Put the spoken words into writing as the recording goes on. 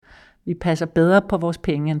Vi passer bedre på vores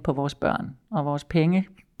penge end på vores børn. Og vores penge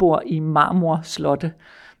bor i marmorslotte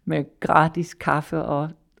med gratis kaffe og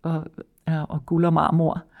guld og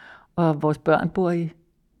marmor. Og vores børn bor i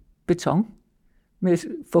beton med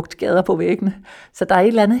fugtskader på væggene. Så der er et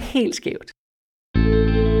eller andet helt skævt.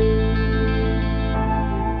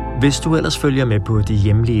 Hvis du ellers følger med på de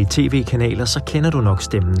hjemlige tv-kanaler, så kender du nok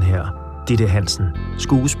stemmen her. Ditte Hansen,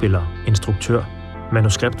 skuespiller, instruktør,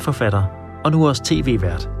 manuskriptforfatter og nu også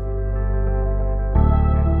tv-vært.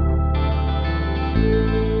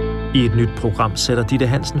 I et nyt program sætter Ditte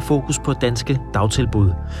Hansen fokus på danske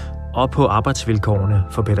dagtilbud og på arbejdsvilkårene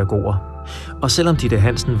for pædagoger. Og selvom Ditte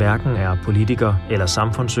Hansen hverken er politiker eller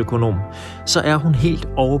samfundsøkonom, så er hun helt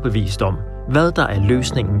overbevist om, hvad der er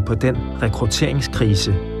løsningen på den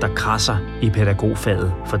rekrutteringskrise, der krasser i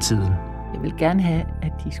pædagogfaget for tiden. Jeg vil gerne have,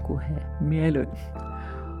 at de skulle have mere løn.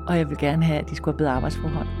 Og jeg vil gerne have, at de skulle have bedre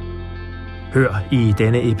arbejdsforhold. Hør i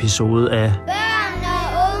denne episode af Børn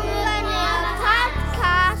og unge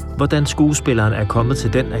podcast. Hvordan skuespilleren er kommet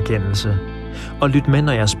til den erkendelse. Og lyt med,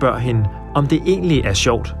 når jeg spørger hende, om det egentlig er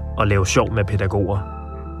sjovt at lave sjov med pædagoger.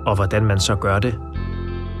 Og hvordan man så gør det.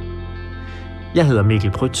 Jeg hedder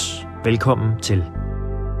Mikkel Prytz. Velkommen til.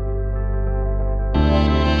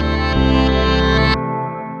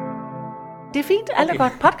 Det er fint, alt er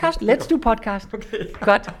godt. Podcast, let's do podcast. Okay.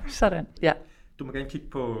 Godt, sådan, ja. Du må gerne kigge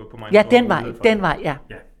på mig. Ja, den vej, ja.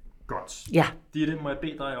 Ja, godt. Ja. Ditte, må jeg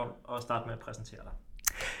bede dig om at starte med at præsentere dig?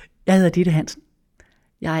 Jeg hedder Ditte Hansen.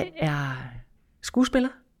 Jeg er skuespiller,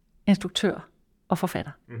 instruktør og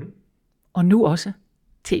forfatter. Mm-hmm. Og nu også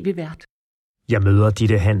tv-vært. Jeg møder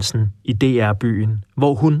Ditte Hansen i DR-byen,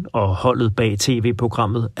 hvor hun og holdet bag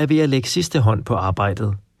tv-programmet er ved at lægge sidste hånd på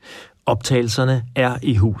arbejdet. Optagelserne er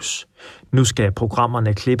i hus. Nu skal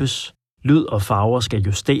programmerne klippes, lyd og farver skal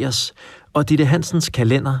justeres, og Ditte Hansens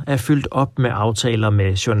kalender er fyldt op med aftaler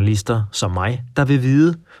med journalister som mig, der vil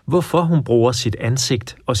vide, hvorfor hun bruger sit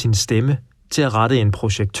ansigt og sin stemme til at rette en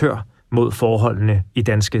projektør mod forholdene i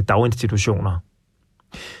danske daginstitutioner.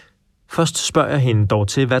 Først spørger jeg hende dog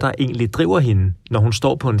til, hvad der egentlig driver hende, når hun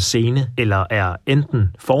står på en scene eller er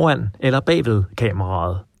enten foran eller bagved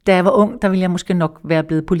kameraet. Da jeg var ung, der ville jeg måske nok være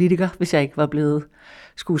blevet politiker, hvis jeg ikke var blevet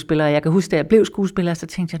skuespiller. Jeg kan huske, da jeg blev skuespiller, så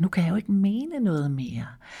tænkte jeg, nu kan jeg jo ikke mene noget mere.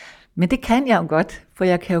 Men det kan jeg jo godt, for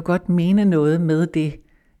jeg kan jo godt mene noget med det,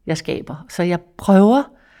 jeg skaber. Så jeg prøver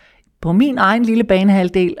på min egen lille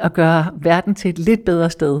banehalvdel at gøre verden til et lidt bedre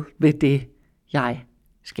sted ved det, jeg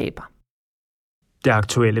skaber. Det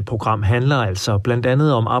aktuelle program handler altså blandt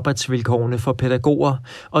andet om arbejdsvilkårene for pædagoger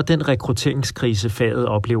og den rekrutteringskrise faget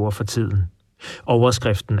oplever for tiden.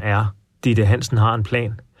 Overskriften er, Ditte Hansen har en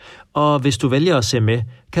plan. Og hvis du vælger at se med,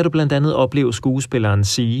 kan du blandt andet opleve skuespilleren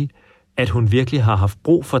sige, at hun virkelig har haft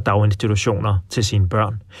brug for daginstitutioner til sine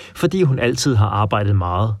børn, fordi hun altid har arbejdet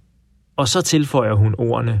meget. Og så tilføjer hun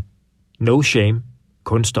ordene, no shame,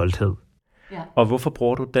 kun stolthed. Ja. Og hvorfor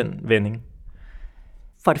bruger du den vending?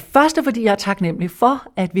 For det første, fordi jeg er taknemmelig for,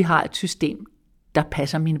 at vi har et system, der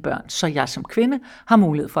passer mine børn, så jeg som kvinde har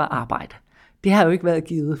mulighed for at arbejde. Det har jo ikke været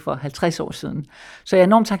givet for 50 år siden. Så jeg er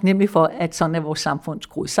enormt taknemmelig for, at sådan er vores samfund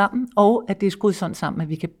skruet sammen, og at det er skruet sådan sammen, at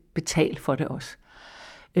vi kan betale for det også.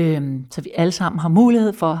 Så vi alle sammen har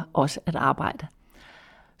mulighed for også at arbejde.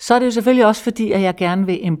 Så er det jo selvfølgelig også fordi, at jeg gerne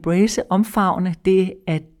vil omfavne det,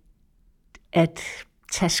 at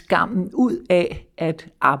tage skammen ud af at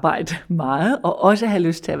arbejde meget, og også have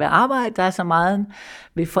lyst til at være arbejde. Der er så meget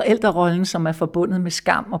ved forældrerollen, som er forbundet med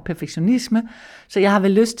skam og perfektionisme. Så jeg har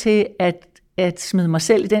vel lyst til at smide mig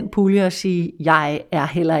selv i den pulje og sige, jeg er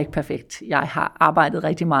heller ikke perfekt. Jeg har arbejdet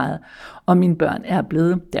rigtig meget, og mine børn er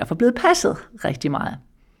derfor blevet passet rigtig meget.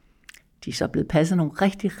 De er så blevet passet nogle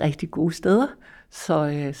rigtig, rigtig gode steder,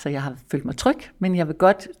 så jeg har følt mig tryg, men jeg vil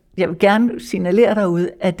gerne signalere derude,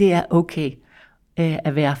 at det er okay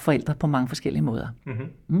at være forældre på mange forskellige måder. Mm-hmm.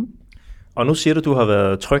 Mm. Og nu siger du har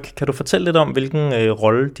været tryg. Kan du fortælle lidt om, hvilken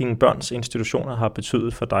rolle dine børns institutioner har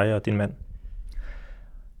betydet for dig og din mand?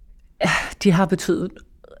 De har betydet,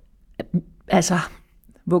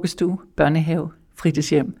 vuggestue, børnehave,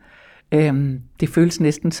 fritidshjem. Det føles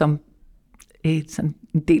næsten som sådan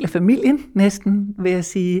en del af familien, næsten, vil jeg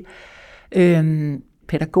sige.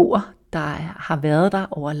 Pædagoger, der har været der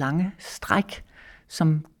over lange stræk,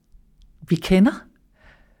 som vi kender,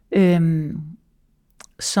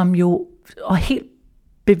 som jo, og helt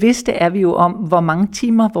bevidste er vi jo om, hvor mange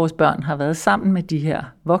timer vores børn har været sammen med de her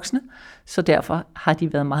voksne, så derfor har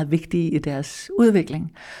de været meget vigtige i deres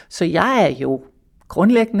udvikling. Så jeg er jo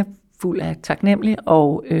grundlæggende fuld af taknemmelig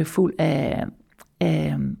og fuld af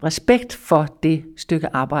respekt for det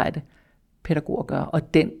stykke arbejde, pædagoger gør,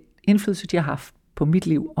 og den indflydelse, de har haft på mit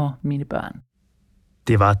liv og mine børn.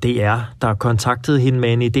 Det var DR, der kontaktede hende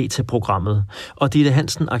med en idé til programmet, og Ditte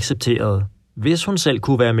Hansen accepterede, hvis hun selv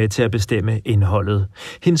kunne være med til at bestemme indholdet.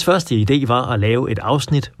 Hendes første idé var at lave et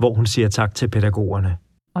afsnit, hvor hun siger tak til pædagogerne.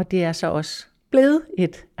 Og det er så også blevet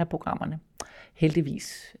et af programmerne,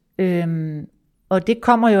 heldigvis. Og det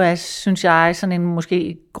kommer jo af, synes jeg, sådan en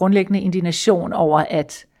måske grundlæggende indignation over,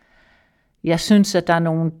 at jeg synes, at der er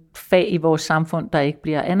nogle fag i vores samfund, der ikke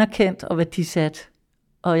bliver anerkendt og værdisat,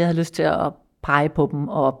 og jeg havde lyst til at pege på dem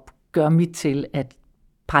og gøre mit til at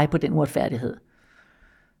pege på den uretfærdighed.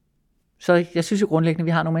 Så jeg synes jo grundlæggende, at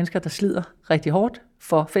vi har nogle mennesker, der slider rigtig hårdt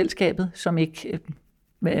for fællesskabet, som ikke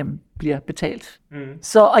bliver betalt.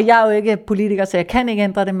 Og jeg er jo ikke politiker, så jeg kan ikke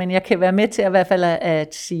ændre det, men jeg kan være med til at, i hvert fald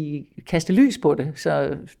at sige, kaste lys på det.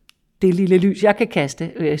 Så det lille lys, jeg kan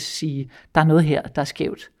kaste, sige, der er noget her, der er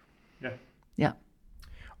skævt. Ja.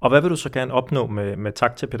 Og hvad vil du så gerne opnå med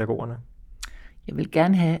tak til pædagogerne? Jeg vil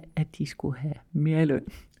gerne have, at de skulle have mere løn.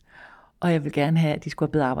 Og jeg vil gerne have, at de skulle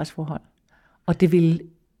have bedre arbejdsforhold. Og det vil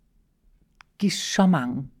give så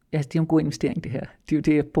mange. Altså, det er en god investering, det her. Det er jo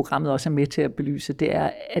det, programmet også er med til at belyse. Det er,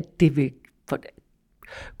 at det vil for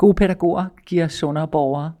gode pædagoger giver sundere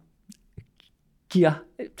borgere, giver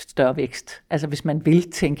større vækst. Altså, hvis man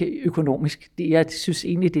vil tænke økonomisk. Jeg synes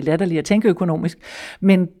egentlig, det er latterligt at tænke økonomisk,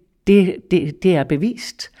 men det er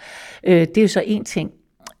bevist. Det er jo så en ting.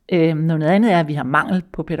 Noget andet er, at vi har mangel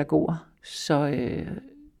på pædagoger,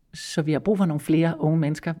 så vi har brug for nogle flere unge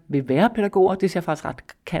mennesker vil være pædagoger. Det ser faktisk ret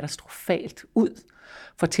katastrofalt ud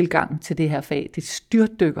for tilgangen til det her fag. Det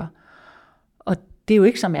styrtdykker. Og det er jo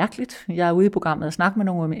ikke så mærkeligt. Jeg er ude i programmet og snakker med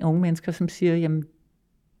nogle unge mennesker, som siger, jamen,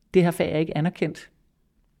 det her fag er ikke anerkendt.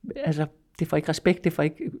 Altså, det får ikke respekt, det får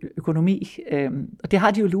ikke økonomi. Og det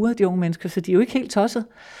har de jo luret, de unge mennesker, så de er jo ikke helt tosset.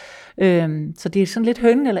 Så det er sådan lidt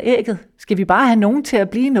hønen eller ægget. Skal vi bare have nogen til at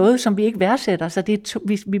blive noget, som vi ikke værdsætter? Så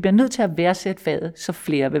vi bliver nødt til at værdsætte faget, så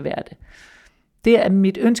flere vil være det. Det er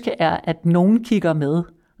mit ønske er, at nogen kigger med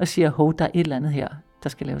og siger, hov, der er et eller andet her, der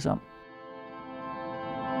skal laves om.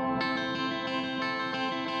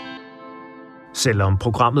 Selvom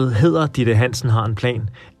programmet hedder Ditte Hansen har en plan,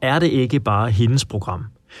 er det ikke bare hendes program.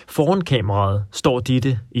 Foran kameraet står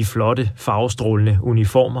Ditte i flotte, farvestrålende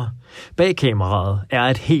uniformer. Bag kameraet er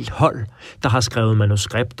et helt hold, der har skrevet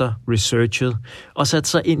manuskripter, researchet og sat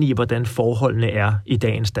sig ind i, hvordan forholdene er i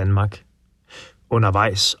dagens Danmark.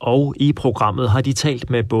 Undervejs og i programmet har de talt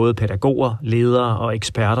med både pædagoger, ledere og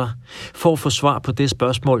eksperter for at få svar på det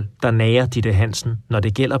spørgsmål, der nager Ditte Hansen, når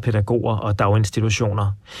det gælder pædagoger og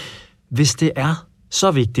daginstitutioner. Hvis det er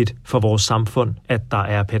så vigtigt for vores samfund, at der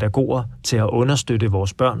er pædagoger til at understøtte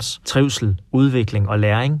vores børns trivsel, udvikling og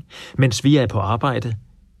læring, mens vi er på arbejde,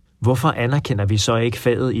 hvorfor anerkender vi så ikke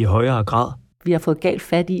faget i højere grad? Vi har fået galt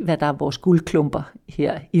fat i, hvad der er vores guldklumper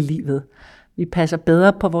her i livet. Vi passer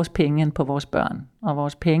bedre på vores penge end på vores børn. Og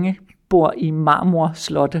vores penge bor i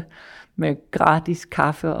marmorslotte med gratis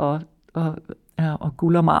kaffe og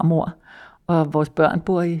guld og marmor. Og vores børn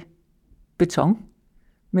bor i beton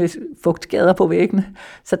med fugtskader på væggene.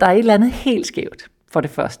 Så der er et eller andet helt skævt, for det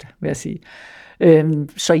første, vil jeg sige.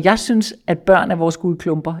 Så jeg synes, at børn er vores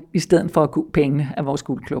guldklumper, i stedet for at pengene er vores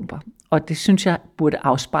guldklumper. Og det synes jeg burde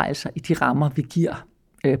afspejle sig i de rammer, vi giver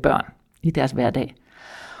børn i deres hverdag.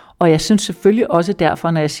 Og jeg synes selvfølgelig også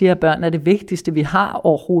derfor, når jeg siger, at børn er det vigtigste, vi har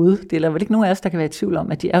overhovedet. Det er vel ikke nogen af os, der kan være i tvivl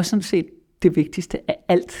om, at de er jo sådan set det vigtigste af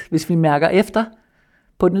alt. Hvis vi mærker efter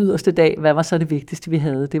på den yderste dag, hvad var så det vigtigste, vi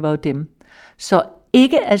havde? Det var jo dem. Så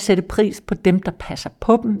ikke at sætte pris på dem, der passer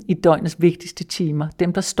på dem i døgnets vigtigste timer.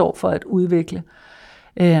 Dem, der står for at udvikle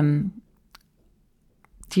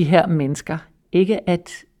de her mennesker. Ikke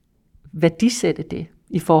at værdisætte det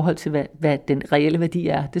i forhold til, hvad den reelle værdi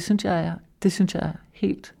er. Det synes jeg er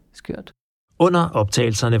helt skørt. Under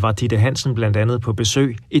optagelserne var Ditte Hansen blandt andet på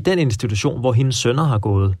besøg i den institution, hvor hendes sønner har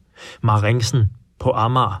gået. Maringsen på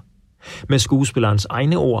Amager. Med skuespillerens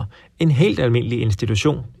egne ord, en helt almindelig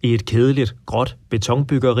institution i et kedeligt, gråt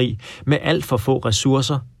betonbyggeri med alt for få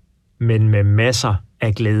ressourcer, men med masser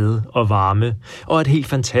af glæde og varme, og et helt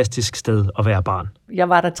fantastisk sted at være barn. Jeg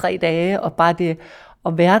var der 3 dage, og bare det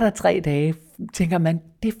at være der 3 dage, tænker man,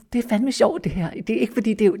 det er fandme sjovt det her. Det er ikke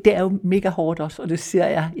fordi, det er jo mega hårdt også, og det ser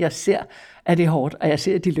jeg. Jeg ser, at det er hårdt, og jeg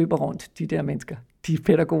ser, at de løber rundt, de der mennesker, de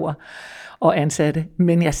pædagoger og ansatte.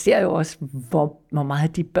 Men jeg ser jo også, hvor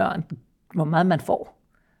meget de børn, hvor meget man får.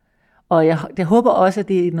 Og jeg håber også, at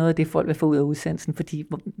det er noget af det, folk vil få ud af udsendelsen, fordi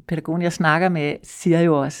pædagogen, jeg snakker med, siger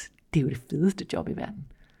jo også, det er jo det fedeste job i verden.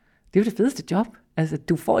 Det er jo det fedeste job. Altså,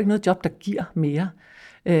 du får ikke noget job, der giver mere.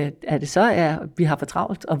 Er det så, at vi har for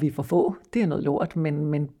travlt, og vi får få, det er noget lort,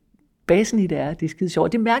 men basen i det er skide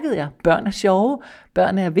sjovt. Det mærkede jeg. Børn er sjove,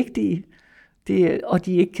 børn er vigtige, og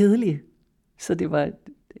de er ikke kedelige. Så det var et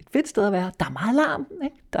fedt sted at være. Der er meget larm,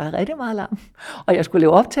 ikke? Der er rigtig meget larm. Og jeg skulle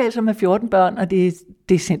lave optagelser med 14 børn, og det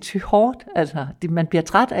er sindssygt hårdt. Altså, man bliver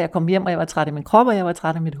træt, og jeg kom hjem, og jeg var træt af min krop, og jeg var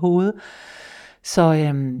træt af mit hoved. Så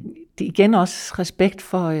det er igen også respekt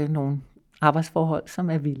for nogle arbejdsforhold, som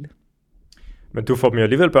er vilde. Men du får dem jo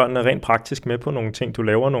alligevel børnene rent praktisk med på nogle ting. Du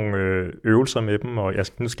laver nogle øvelser med dem, og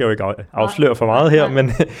nu skal jeg jo ikke afsløre for meget her,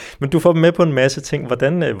 men du får dem med på en masse ting.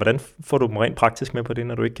 Hvordan får du dem rent praktisk med på det,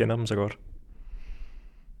 når du ikke kender dem så godt?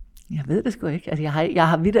 Jeg ved det sgu ikke. Altså, jeg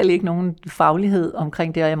har vitterligt ikke nogen faglighed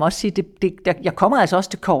omkring det, og jeg må også sige, jeg kommer altså også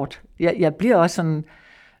til kort. Jeg bliver også sådan,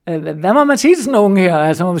 hvad må man sige til sådan nogen her?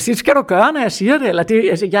 Altså, må man sige, skal du gøre, når jeg siger det? Eller det,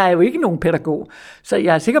 altså, jeg er jo ikke nogen pædagog, så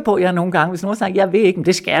jeg er sikker på, at jeg nogle gange, hvis nogen snakker, jeg ved ikke, men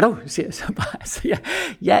det skal du, siger jeg så bare. Altså,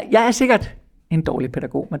 jeg er sikkert en dårlig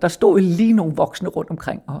pædagog, men der stod jo lige nogle voksne rundt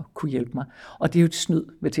omkring og kunne hjælpe mig. Og det er jo et snyd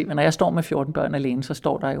ved tv. Når jeg står med 14 børn alene, så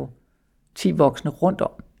står der jo 10 voksne rundt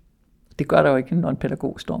om. Det gør der jo ikke, når en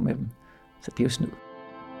pædagog står med dem. Så det er jo snyd.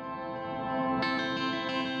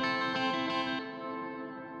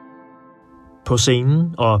 På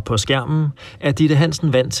scenen og på skærmen er Ditte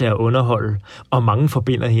Hansen vant til at underholde, og mange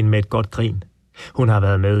forbinder hende med et godt grin. Hun har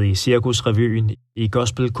været med i Cirkusrevyen, i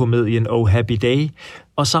gospelkomedien Oh Happy Day,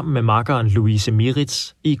 og sammen med makkeren Louise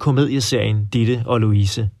Miritz i komedieserien Ditte og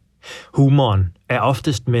Louise. Humoren er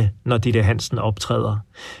oftest med, når Ditte Hansen optræder,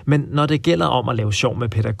 men når det gælder om at lave sjov med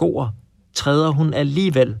pædagoger, træder hun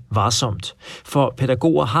alligevel varsomt, for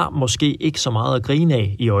pædagoger har måske ikke så meget at grine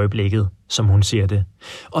af i øjeblikket, som hun siger det.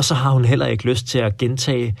 Og så har hun heller ikke lyst til at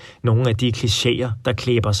gentage nogle af de klichéer, der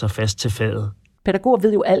klæber sig fast til faget. Pædagoger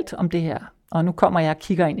ved jo alt om det her, og nu kommer jeg og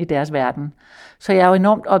kigger ind i deres verden. Så jeg er jo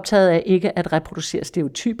enormt optaget af ikke at reproducere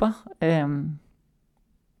stereotyper.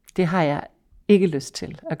 Det har jeg ikke lyst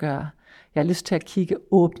til at gøre. Jeg har lyst til at kigge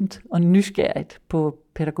åbent og nysgerrigt på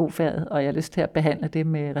pædagogfaget, og jeg har lyst til at behandle det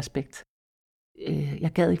med respekt.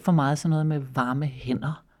 Jeg gad ikke for meget sådan noget med varme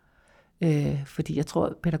hænder, fordi jeg tror,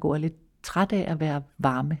 at pædagoger er lidt træt af at være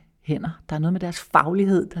varme hænder. Der er noget med deres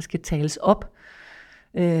faglighed, der skal tales op,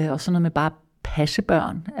 og sådan noget med bare passe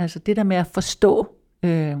børn. Altså det der med at forstå,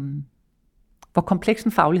 hvor kompleks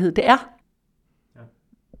en faglighed det er. Ja.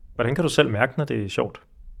 Hvordan kan du selv mærke, når det er sjovt?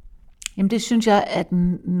 Jamen det synes jeg, at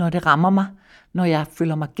når det rammer mig, når jeg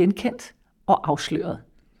føler mig genkendt og afsløret.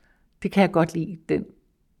 Det kan jeg godt lide, den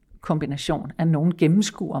kombination, at nogen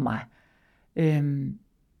gennemskuer mig,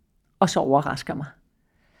 og så overrasker mig.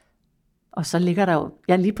 Og så ligger der jo,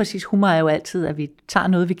 lige præcis, humor er jo altid, at vi tager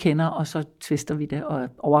noget, vi kender, og så twister vi det og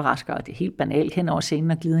overrasker, og det er helt banalt hen over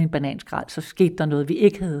scenen og glider i en bananskrald, så skete der noget, vi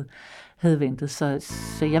ikke havde ventet.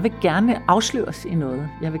 Så jeg vil gerne afsløres i noget.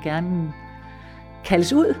 Jeg vil gerne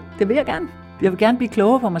kaldes ud. Det vil jeg gerne. Jeg vil gerne blive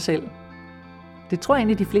klogere på mig selv. Det tror jeg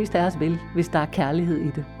egentlig, de fleste af os vil, hvis der er kærlighed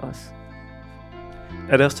i det også.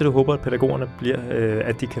 Er det også det, du håber, at pædagogerne bliver,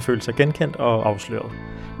 at de kan føle sig genkendt og afsløret?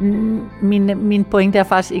 Min pointe er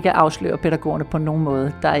faktisk ikke at afsløre pædagogerne på nogen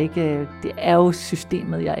måde. Det er jo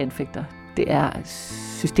systemet, jeg anfægter. Det er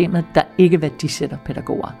systemet, der ikke værdisætter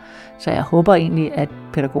pædagoger. Så jeg håber egentlig, at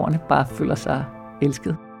pædagogerne bare føler sig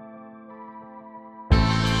elsket.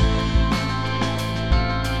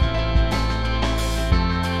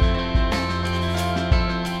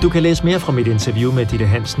 Du kan læse mere fra mit interview med Ditte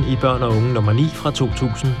Hansen i Børn og Unge nummer 9 fra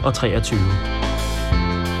 2023.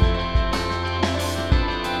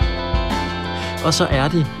 Og så er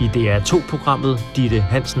det i DR2-programmet Ditte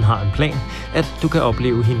Hansen har en plan, at du kan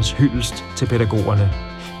opleve hendes hyldest til pædagogerne.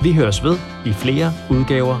 Vi høres ved i flere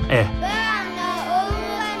udgaver af